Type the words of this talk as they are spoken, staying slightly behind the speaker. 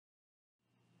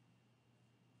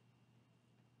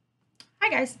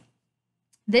guys,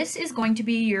 this is going to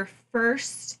be your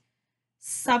first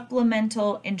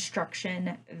supplemental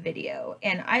instruction video.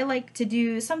 And I like to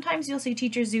do, sometimes you'll see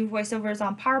teachers do voiceovers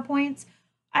on PowerPoints.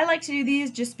 I like to do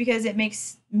these just because it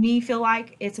makes me feel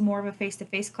like it's more of a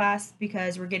face-to-face class,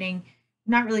 because we're getting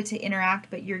not really to interact,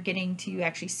 but you're getting to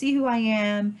actually see who I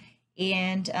am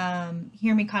and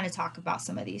hear me kind of talk about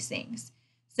some of these things.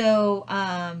 So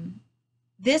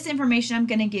this information I'm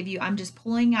going to give you, I'm just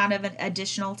pulling out of an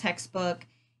additional textbook,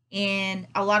 and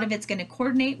a lot of it's going to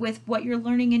coordinate with what you're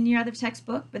learning in your other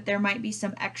textbook, but there might be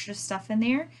some extra stuff in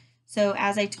there. So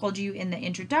as I told you in the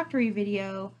introductory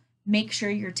video, make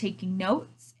sure you're taking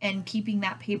notes and keeping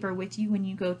that paper with you when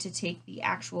you go to take the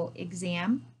actual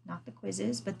exam, not the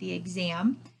quizzes, but the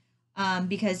exam,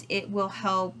 because it will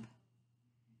help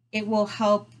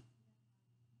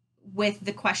with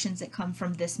the questions that come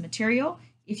from this material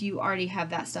if you already have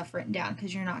that stuff written down,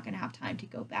 because you're not going to have time to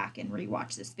go back and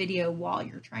rewatch this video while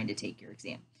you're trying to take your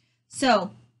exam.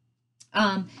 So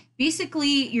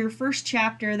basically your first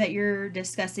chapter that you're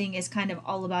discussing is kind of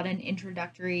all about an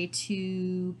introductory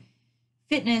to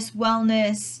fitness,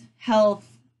 wellness,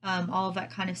 health, all of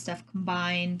that kind of stuff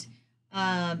combined.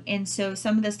 And so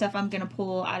some of the stuff I'm going to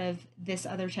pull out of this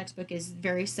other textbook is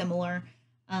very similar.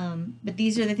 But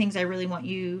these are the things I really want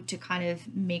you to kind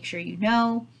of make sure you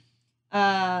know.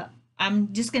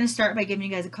 I'm just going to start by giving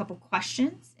you guys a couple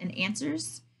questions and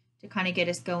answers to kind of get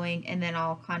us going, and then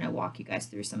I'll kind of walk you guys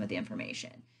through some of the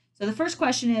information. So the first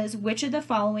question is, which of the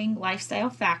following lifestyle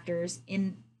factors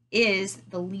is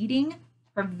the leading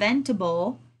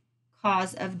preventable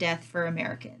cause of death for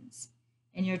Americans?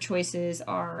 And your choices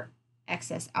are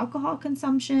excess alcohol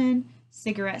consumption,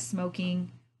 cigarette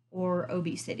smoking, or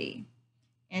obesity.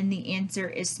 And the answer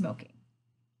is smoking.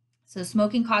 So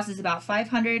smoking causes about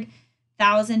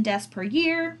 500,000 deaths per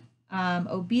year.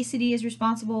 Obesity is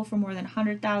responsible for more than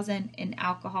 100,000, and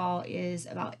alcohol is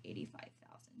about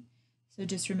 85,000. So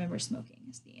just remember, smoking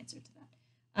is the answer to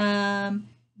that.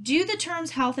 Do the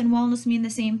terms health and wellness mean the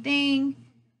same thing?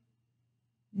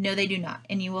 No, they do not.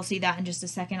 And you will see that in just a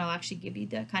second. I'll actually give you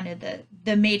the kind of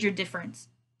the major difference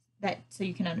so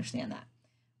you can understand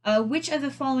that. Which of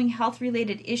the following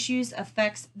health-related issues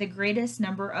affects the greatest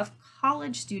number of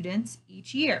college students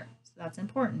each year? So that's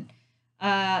important.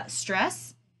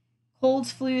 Stress,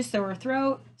 colds, flu, sore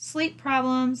throat, sleep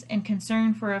problems, and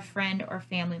concern for a friend or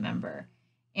family member.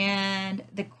 And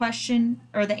the question,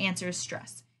 or the answer, is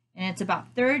stress. And it's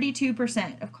about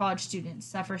 32% of college students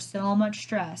suffer so much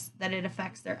stress that it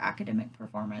affects their academic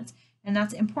performance. And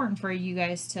that's important for you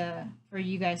guys to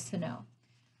know.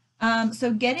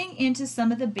 So getting into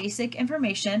some of the basic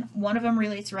information, one of them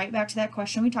relates right back to that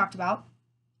question we talked about.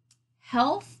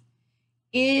 Health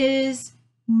is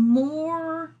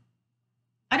more,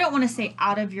 I don't want to say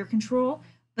out of your control,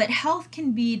 but health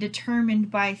can be determined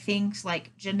by things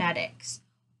like genetics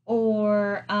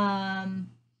or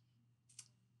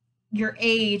your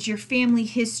age, your family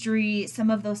history, some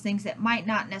of those things that might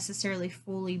not necessarily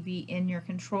fully be in your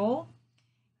control.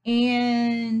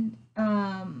 And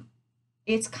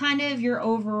it's kind of your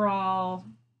overall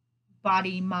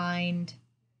body, mind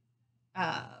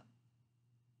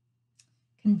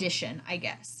condition, I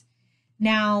guess.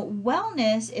 Now,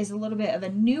 wellness is a little bit of a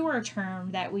newer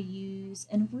term that we use,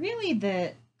 and really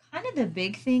the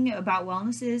big thing about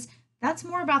wellness is that's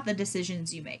more about the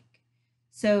decisions you make.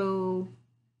 So,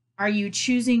 are you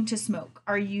choosing to smoke?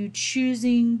 Are you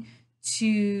choosing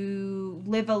to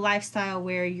live a lifestyle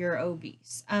where you're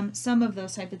obese? Some of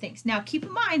those type of things. Now, keep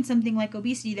in mind, something like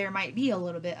obesity, there might be a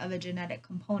little bit of a genetic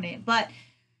component, but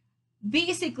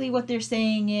basically what they're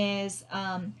saying is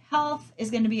health is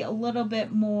going to be a little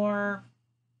bit more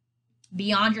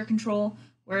beyond your control,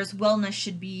 whereas wellness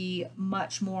should be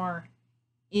much more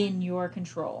in your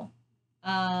control.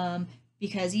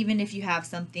 Because even if you have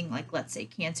something like, let's say,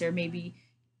 cancer, maybe,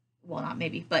 well, not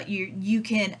maybe, but you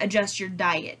can adjust your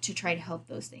diet to try to help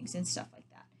those things and stuff like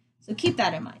that. So keep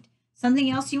that in mind. Something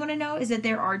else you want to know is that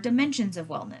there are dimensions of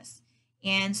wellness.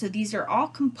 And so these are all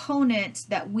components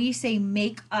that we say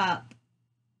make up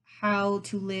how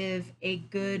to live a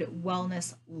good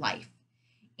wellness life.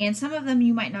 And some of them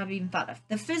you might not have even thought of.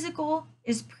 The physical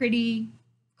is pretty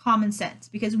common sense,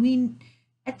 because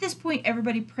at this point,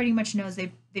 everybody pretty much knows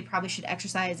they probably should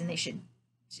exercise and they should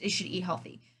eat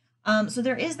healthy. So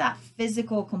there is that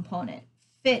physical component,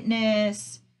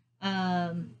 fitness,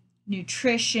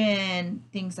 nutrition,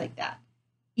 things like that.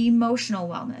 Emotional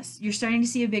wellness. You're starting to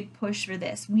see a big push for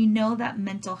this. We know that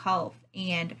mental health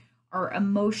and our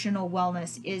emotional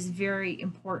wellness is very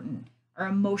important, our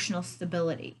emotional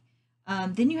stability.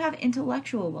 Then you have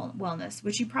intellectual wellness,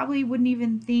 which you probably wouldn't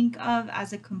even think of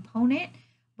as a component,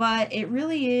 but it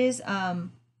really is,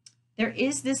 there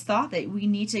is this thought that we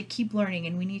need to keep learning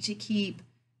and we need to keep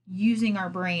using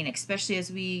our brain, especially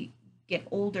as we get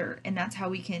older, and that's how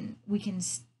we can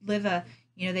live a,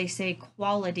 they say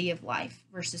quality of life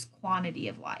versus quantity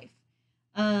of life.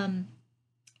 um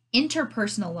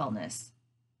Interpersonal wellness,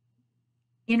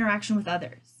 interaction with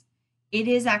others, it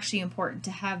is actually important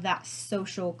to have that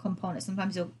social component.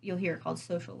 Sometimes you'll hear it called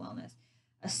social wellness,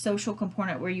 a social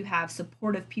component where you have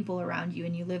supportive people around you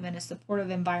and you live in a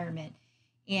supportive environment,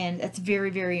 and that's very,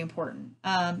 very important.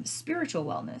 Spiritual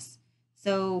wellness,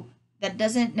 so that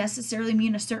doesn't necessarily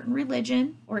mean a certain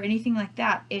religion or anything like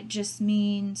that. It just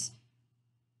means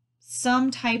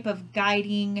some type of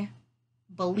guiding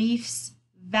beliefs,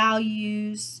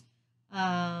 values,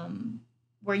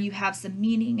 where you have some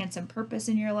meaning and some purpose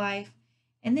in your life.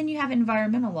 And then you have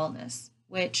environmental wellness,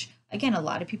 which again, a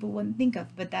lot of people wouldn't think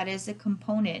of, but that is a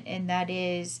component. And that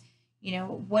is,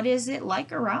 what is it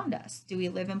like around us? Do we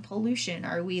live in pollution?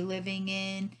 Are we living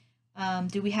in,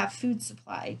 do we have food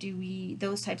supply?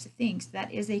 Those types of things?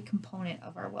 That is a component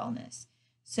of our wellness.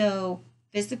 So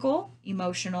physical,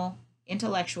 emotional,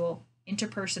 intellectual,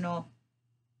 interpersonal,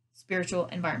 spiritual,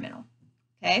 environmental.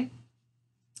 Okay.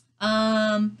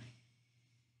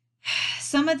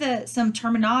 Some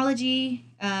terminology,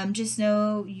 just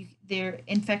know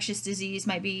infectious disease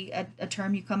might be a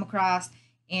term you come across,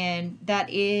 and that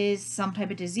is some type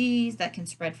of disease that can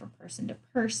spread from person to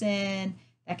person.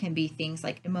 That can be things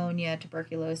like pneumonia,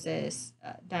 tuberculosis,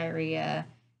 diarrhea.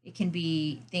 It can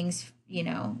be things, it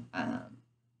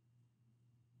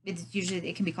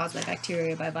can be caused by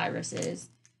bacteria, by viruses.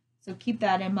 So keep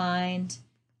that in mind.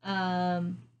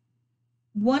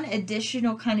 One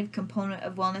additional kind of component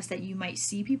of wellness that you might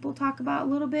see people talk about a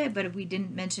little bit, but if we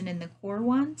didn't mention in the core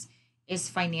ones, is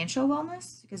financial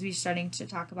wellness, because we're starting to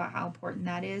talk about how important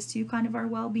that is to kind of our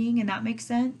well-being, and that makes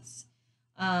sense.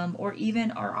 Or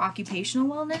even our occupational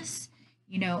wellness,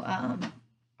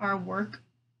 our work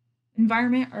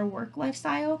environment, our work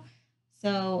lifestyle.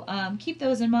 So keep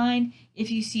those in mind. If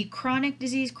you see chronic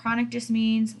disease, chronic just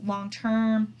means long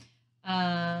term.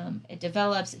 It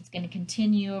develops, it's going to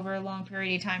continue over a long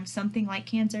period of time, something like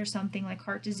cancer, something like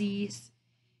heart disease.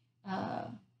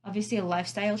 Obviously, a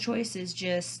lifestyle choice is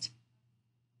just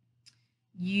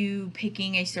you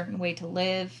picking a certain way to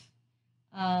live.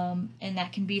 And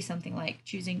that can be something like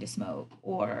choosing to smoke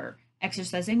or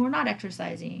exercising or not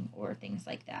exercising or things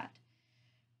like that.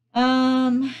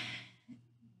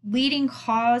 Leading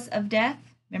cause of death.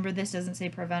 Remember, this doesn't say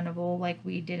preventable like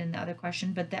we did in the other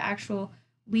question, but the actual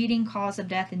leading cause of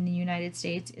death in the United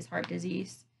States is heart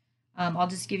disease. I'll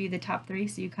just give you the top three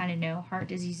so you kind of know. Heart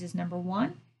disease is number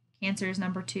 1, cancer is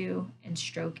number 2, and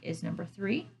stroke is number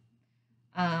 3.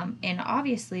 And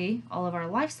obviously, all of our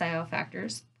lifestyle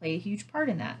factors play a huge part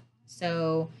in that.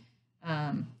 So,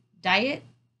 diet,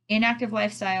 inactive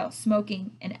lifestyle,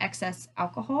 smoking, and excess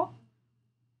alcohol,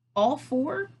 all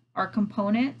 4 are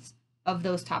components of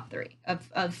those top 3,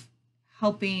 of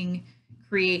helping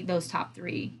create those top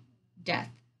 3 death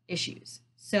issues.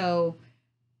 So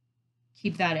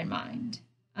keep that in mind.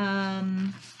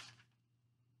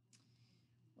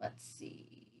 Let's see.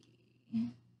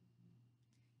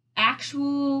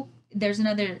 There's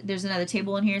another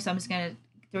table in here, so I'm just gonna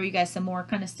throw you guys some more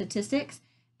kind of statistics.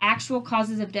 Actual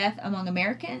causes of death among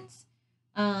Americans.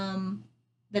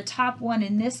 The top one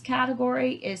in this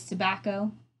category is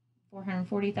tobacco,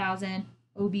 440,000,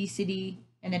 obesity,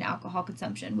 and then alcohol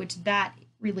consumption, which that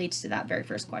relates to that very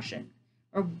first question,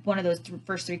 or one of those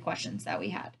first 3 questions that we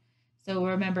had. So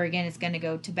remember, again, it's going to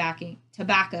go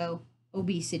tobacco,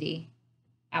 obesity,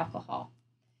 alcohol.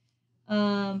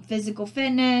 Physical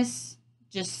fitness,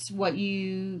 just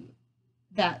the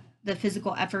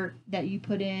physical effort that you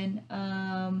put in.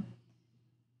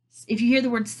 If you hear the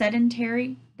word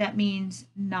sedentary, that means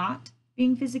not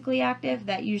being physically active.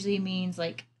 That usually means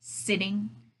like sitting.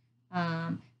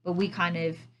 But we kind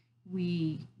of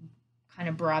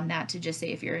broaden that to just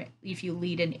say if you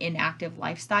lead an inactive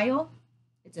lifestyle,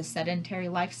 it's a sedentary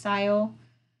lifestyle.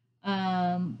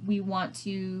 We want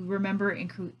to remember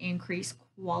increase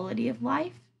quality of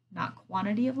life, not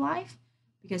quantity of life,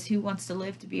 because who wants to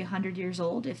live to be 100 years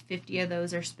old if 50 of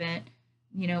those are spent,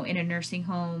 in a nursing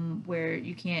home where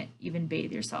you can't even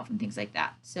bathe yourself and things like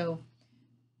that. So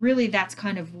really, that's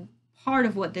kind of part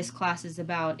of what this class is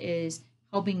about, is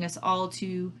helping us all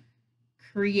to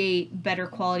create better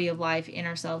quality of life in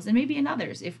ourselves and maybe in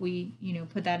others if we,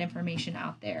 put that information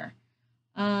out there.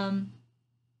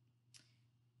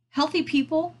 Healthy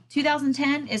People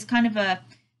 2010 is kind of a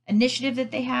initiative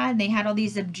that they had. They had all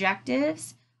these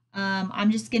objectives.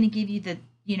 I'm just going to give you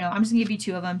I'm just going to give you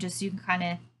 2 of them just so you can kind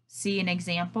of see an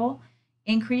example.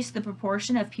 Increase the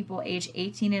proportion of people age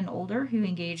 18 and older who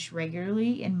engage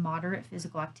regularly in moderate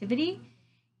physical activity.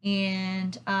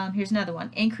 And here's another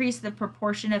one. Increase the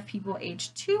proportion of people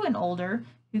age 2 and older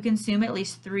who consume at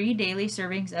least 3 daily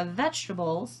servings of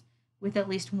vegetables, with at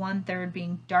least 1/3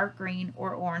 being dark green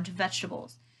or orange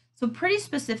vegetables. So pretty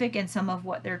specific in some of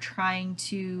what they're trying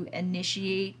to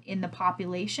initiate in the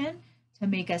population to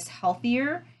make us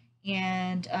healthier.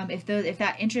 And if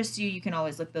that interests you, you can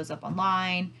always look those up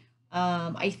online.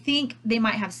 I think they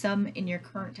might have some in your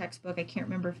current textbook. I can't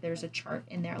remember if there's a chart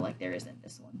in there like there is in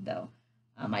this one, though.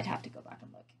 I'd have to go back and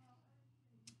look.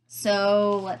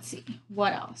 So let's see.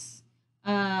 What else?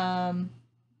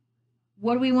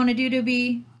 What do we want to do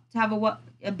to have a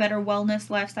better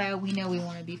wellness lifestyle? We know we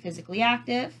want to be physically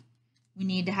active. We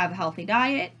need to have a healthy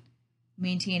diet,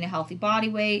 maintain a healthy body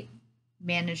weight,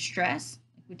 manage stress,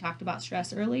 like we talked about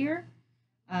stress earlier,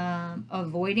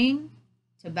 avoiding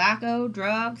tobacco,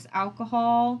 drugs,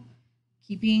 alcohol,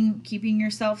 keeping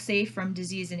yourself safe from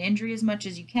disease and injury as much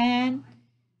as you can,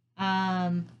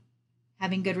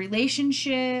 having good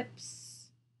relationships,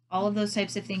 all of those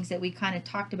types of things that we kind of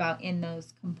talked about in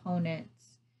those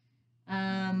components.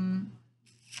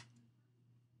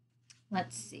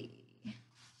 Let's see.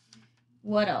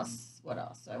 What else? What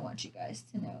else do I want you guys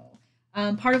to know?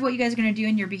 Part of what you guys are going to do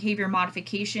in your behavior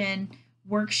modification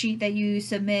worksheet that you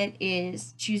submit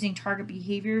is choosing target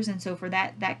behaviors. And so for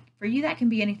that for you, that can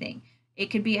be anything. It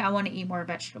could be I want to eat more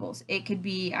vegetables. It could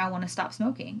be I want to stop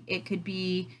smoking. It could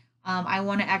be I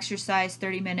want to exercise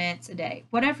 30 minutes a day.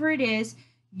 Whatever it is,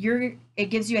 it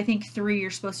gives you, I think, 3 you're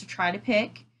supposed to try to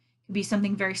pick. It could be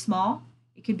something very small.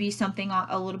 It could be something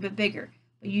a little bit bigger.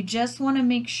 But you just want to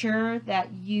make sure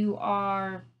that you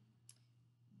are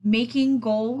making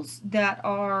goals that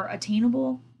are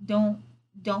attainable. Don't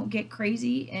get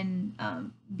crazy and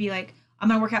be like, I'm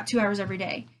going to work out 2 hours every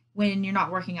day when you're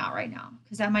not working out right now,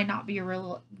 because that might not be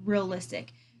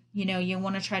realistic. You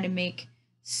want to try to make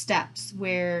steps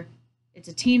where it's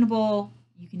attainable,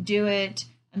 you can do it,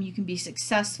 you can be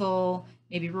successful,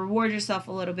 maybe reward yourself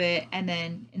a little bit, and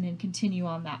then continue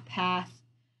on that path.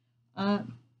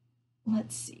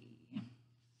 Let's see.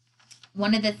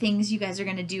 One of the things you guys are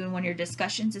going to do in one of your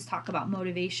discussions is talk about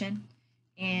motivation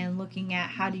and looking at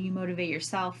how do you motivate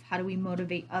yourself? How do we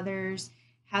motivate others?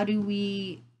 How do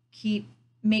we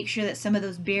make sure that some of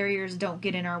those barriers don't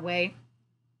get in our way?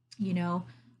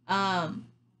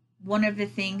 One of the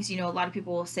things, a lot of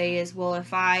people will say is, well,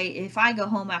 if I go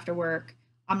home after work,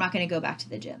 I'm not going to go back to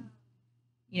the gym,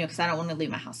 because I don't want to leave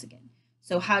my house again.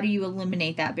 So how do you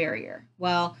eliminate that barrier?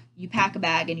 Well, you pack a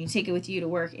bag and you take it with you to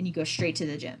work and you go straight to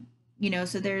the gym.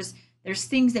 So there's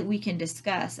things that we can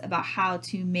discuss about how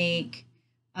to make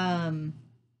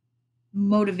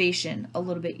motivation a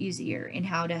little bit easier, and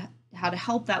how to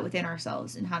help that within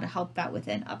ourselves and how to help that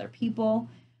within other people.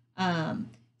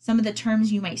 Some of the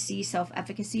terms you might see: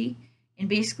 self-efficacy, and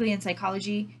basically in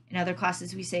psychology and other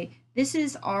classes we say this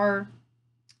is our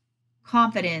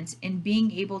confidence in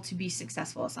being able to be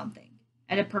successful at something,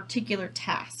 at a particular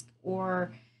task.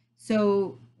 Or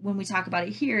so when we talk about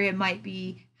it here, it might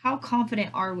be, how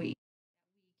confident are we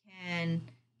can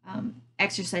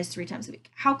exercise 3 times a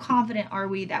week? How confident are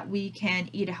we that we can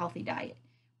eat a healthy diet?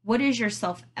 What is your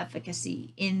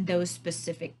self-efficacy in those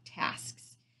specific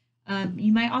tasks?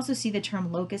 You might also see the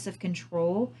term locus of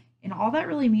control, and all that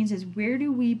really means is, where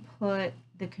do we put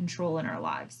the control in our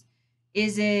lives?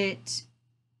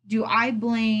 Do I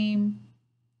blame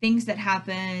things that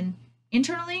happen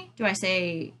internally? Do I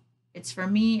say it's for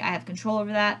me, I have control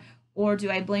over that? Or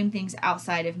do I blame things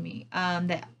outside of me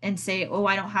and say, oh,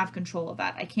 I don't have control of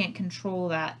that. I can't control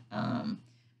that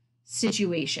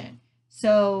situation.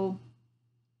 So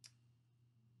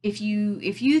if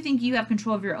you think you have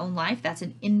control of your own life, that's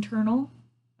an internal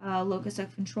locus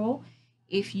of control.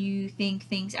 If you think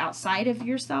things outside of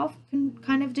yourself can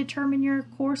kind of determine your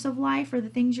course of life or the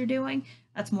things you're doing,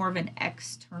 that's more of an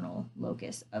external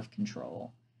locus of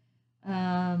control.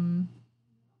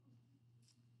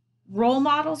 Role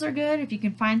models are good. If you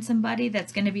can find somebody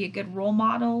that's going to be a good role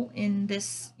model in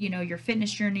this, your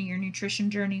fitness journey, your nutrition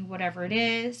journey, whatever it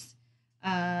is.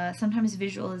 Sometimes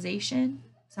visualization,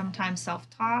 sometimes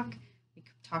self-talk,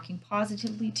 like talking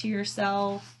positively to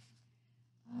yourself.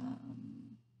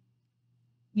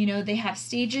 They have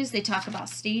stages. They talk about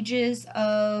stages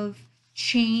of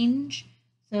change.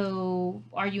 So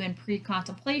are you in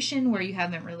pre-contemplation, where you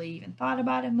haven't really even thought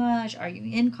about it much? Are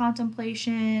you in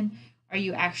contemplation? Are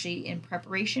you actually in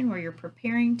preparation, where you're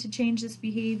preparing to change this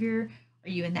behavior? Are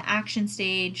you in the action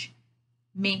stage,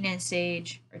 maintenance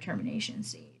stage, or termination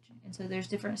stage? And so there's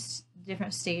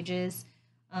different stages.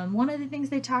 One of the things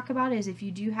they talk about is, if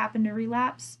you do happen to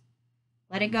relapse,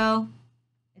 let it go.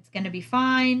 going to be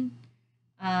fine.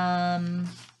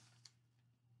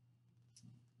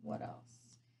 What else?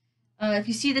 If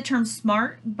you see the term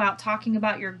SMART about talking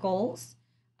about your goals,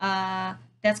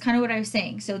 that's kind of what I was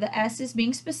saying. So the S is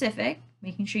being specific,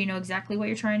 making sure you know exactly what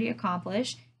you're trying to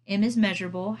accomplish. M is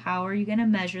measurable. How are you going to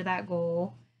measure that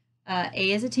goal?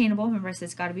 A is attainable. Remember, I said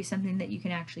it's got to be something that you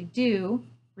can actually do.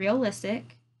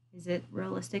 Realistic. Is it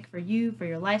realistic for you, for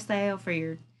your lifestyle, for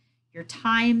your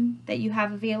time that you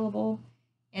have available?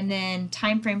 And then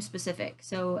time frame specific.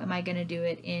 So am I going to do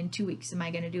it in 2 weeks? Am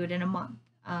I going to do it in a month?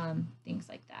 Things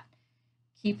like that.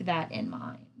 Keep that in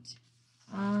mind.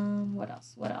 What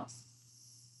else? What else?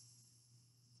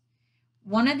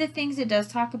 One of the things it does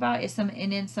talk about is some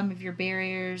of your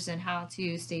barriers and how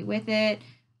to stay with it.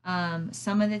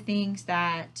 Some of the things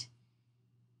that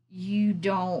you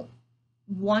don't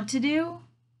want to do.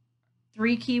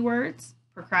 3 keywords: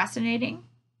 procrastinating,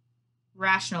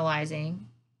 rationalizing,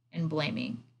 and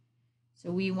blaming.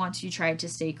 So we want to try to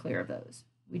stay clear of those.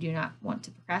 We do not want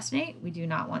to procrastinate. We do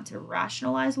not want to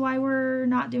rationalize why we're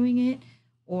not doing it,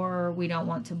 or we don't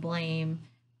want to blame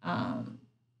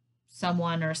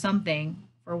someone or something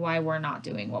for why we're not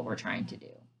doing what we're trying to do.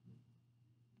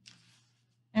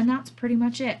 And that's pretty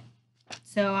much it.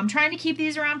 So I'm trying to keep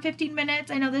these around 15 minutes.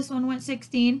 I know this one went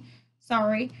 16.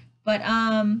 Sorry. But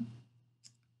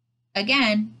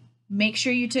again, make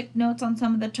sure you took notes on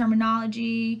some of the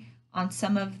terminology, on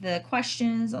some of the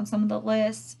questions, on some of the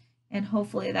lists, and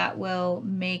hopefully that will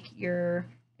make your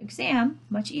exam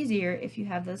much easier if you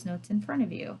have those notes in front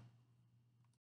of you.